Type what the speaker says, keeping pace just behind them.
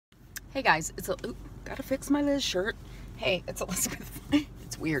Hey guys, gotta fix my Liz shirt. Hey, it's Elizabeth.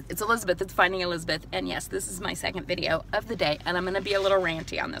 It's weird. It's Elizabeth. It's Finding Elizabeth. And yes, this is my second video of the day, and I'm gonna be a little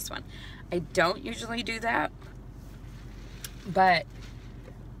ranty on this one. I don't usually do that, but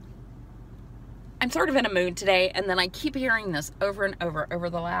I'm sort of in a mood today, and then I keep hearing this over and over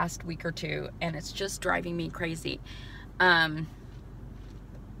the last week or two, and it's just driving me crazy. And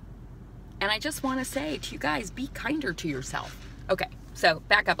I just want to say to you guys, be kinder to yourself. Okay, so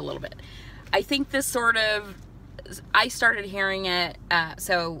back up a little bit. I think this sort of, I started hearing it,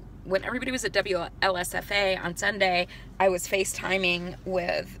 so when everybody was at WLSFA on Sunday, I was FaceTiming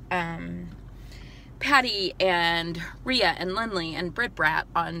with Patty and Rhea and Lindley and Brit Brat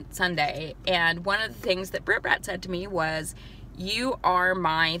on Sunday, and one of the things that Brit Brat said to me was, you are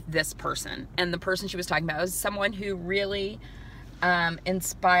my this person. And the person she was talking about was someone who really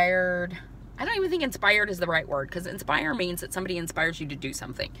inspired, I don't even think inspired is the right word, because inspire means that somebody inspires you to do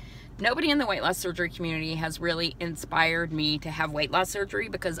something. Nobody in the weight loss surgery community has really inspired me to have weight loss surgery,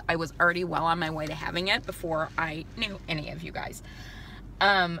 because I was already well on my way to having it before I knew any of you guys.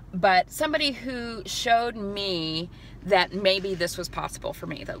 But somebody who showed me that maybe this was possible for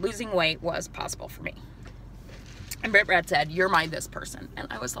me, that losing weight was possible for me. And Brit Brat said, you're my this person. And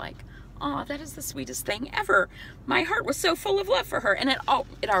I was like, oh, that is the sweetest thing ever. My heart was so full of love for her. And it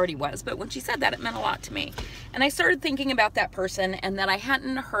already was. But when she said that, it meant a lot to me. And I started thinking about that person, and that I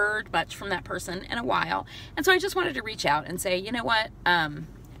hadn't heard much from that person in a while. And so I just wanted to reach out and say, you know what? I'm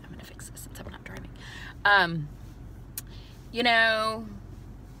going to fix this since I'm not driving. You know,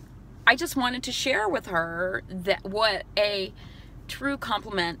 I just wanted to share with her that what a true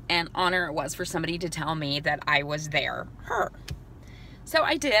compliment and honor it was for somebody to tell me that I was her. So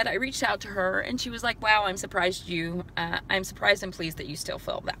I did. I reached out to her, and she was like, wow, I'm surprised and pleased that you still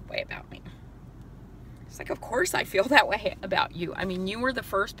feel that way about me. It's like, of course I feel that way about you. I mean, you were the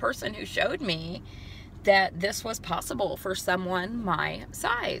first person who showed me that this was possible for someone my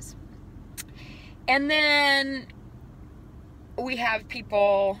size. And then we have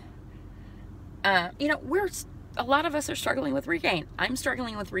people, you know, a lot of us are struggling with regain. I'm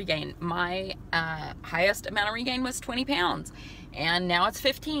struggling with regain. My highest amount of regain was 20 pounds, and now it's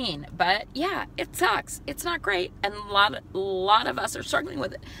 15. But yeah, it sucks. It's not great, and a lot of us are struggling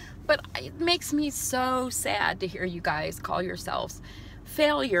with it. But it makes me so sad to hear you guys call yourselves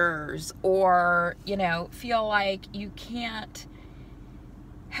failures, or, you know, feel like you can't,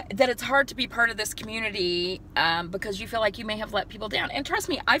 that it's hard to be part of this community because you feel like you may have let people down. And trust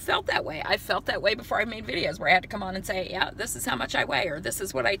me, I felt that way. I felt that way before I made videos where I had to come on and say, yeah, this is how much I weigh, or this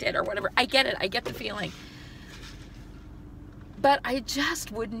is what I did, or whatever. I get it. I get the feeling. But I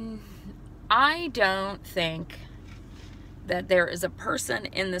just wouldn't, I don't think that there is a person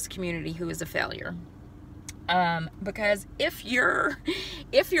in this community who is a failure. Because if you're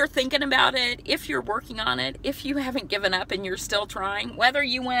thinking about it, if you're working on it, if you haven't given up and you're still trying, whether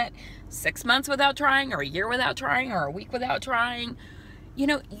you went 6 months without trying, or a year without trying, or a week without trying, you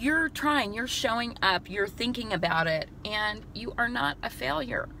know, you're trying, you're showing up, you're thinking about it, and you are not a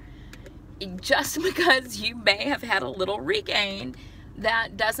failure. Just because you may have had a little regain,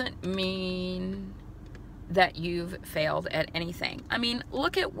 that doesn't mean that you've failed at anything. I mean,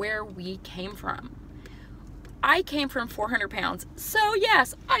 look at where we came from. I came from 400 pounds. So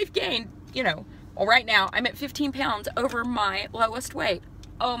yes, I've gained, you know, well, right now I'm at 15 pounds over my lowest weight.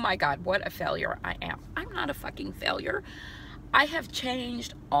 Oh my God, what a failure I am. I'm not a fucking failure. I have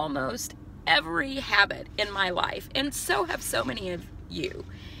changed almost every habit in my life, and so have so many of you.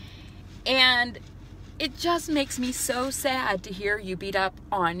 And it just makes me so sad to hear you beat up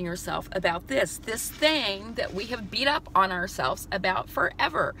on yourself about this thing that we have beat up on ourselves about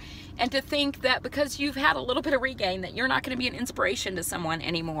forever. And to think that because you've had a little bit of regain, that you're not going to be an inspiration to someone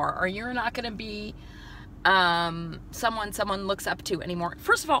anymore, or you're not going to be someone looks up to anymore.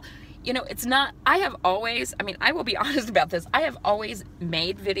 First of all, you know, it's not, I have always, I mean, I will be honest about this, I have always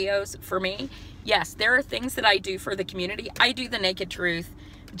made videos for me. Yes, there are things that I do for the community. I do the naked truth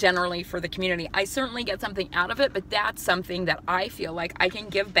generally for the community. I certainly get something out of it, but that's something that I feel like I can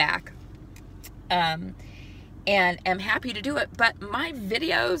give back, and am happy to do it. But my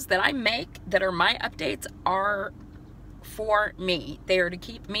videos that I make, that are my updates, are for me. They are to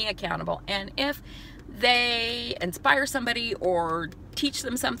keep me accountable. And if they inspire somebody or teach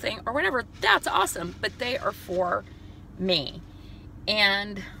them something or whatever, that's awesome, but they are for me.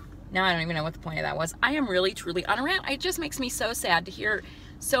 And now I don't even know what the point of that was. I am really, truly on a rant. It just makes me so sad to hear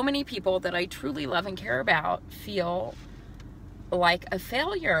so many people that I truly love and care about feel like a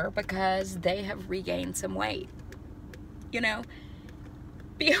failure because they have regained some weight. You know,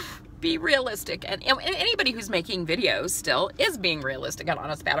 be realistic. And anybody who's making videos still is being realistic and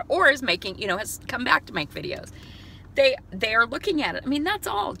honest about it, or is making, you know, has come back to make videos. They are looking at it. I mean, that's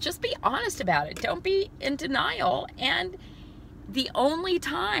all. Just be honest about it. Don't be in denial. And the only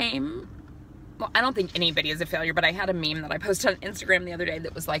time, well, I don't think anybody is a failure, but I had a meme that I posted on Instagram the other day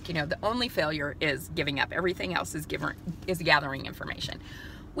that was like, you know, the only failure is giving up. Everything else is gathering information.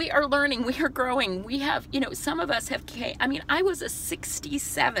 We are learning, we are growing. We have, you know, some of us have, I mean, I was a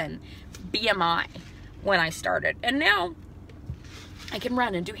 67 BMI when I started, and now I can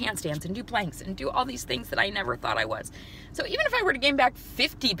run and do handstands and do planks and do all these things that I never thought I was. So even if I were to gain back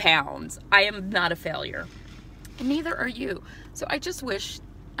 50 pounds, I am not a failure. And neither are you. So I just wish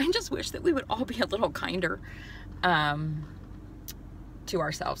that we would all be a little kinder to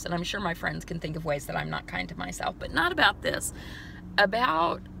ourselves. And I'm sure my friends can think of ways that I'm not kind to myself, but not about this.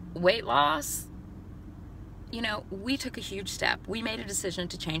 About weight loss, you know, we took a huge step. We made a decision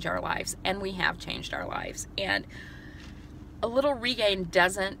to change our lives, and we have changed our lives. And a little regain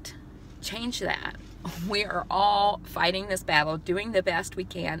doesn't change that. We are all fighting this battle, doing the best we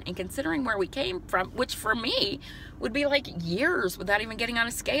can, and considering where we came from, which for me would be like years without even getting on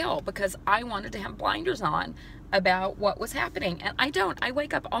a scale, because I wanted to have blinders on about what was happening. And I don't. I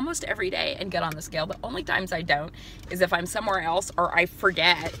wake up almost every day and get on the scale. The only times I don't is if I'm somewhere else, or I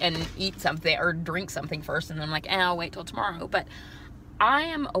forget and eat something or drink something first, and then I'm like, I'll wait till tomorrow. But I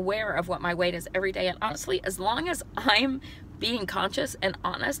am aware of what my weight is every day, and honestly, as long as I'm being conscious and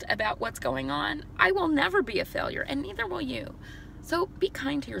honest about what's going on, I will never be a failure, and neither will you. So be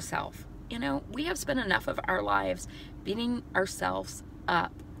kind to yourself. You know, we have spent enough of our lives beating ourselves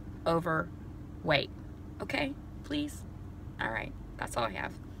up over weight. Okay? Please? All right. That's all I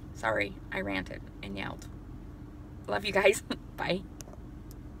have. Sorry, I ranted and yelled. Love you guys. Bye.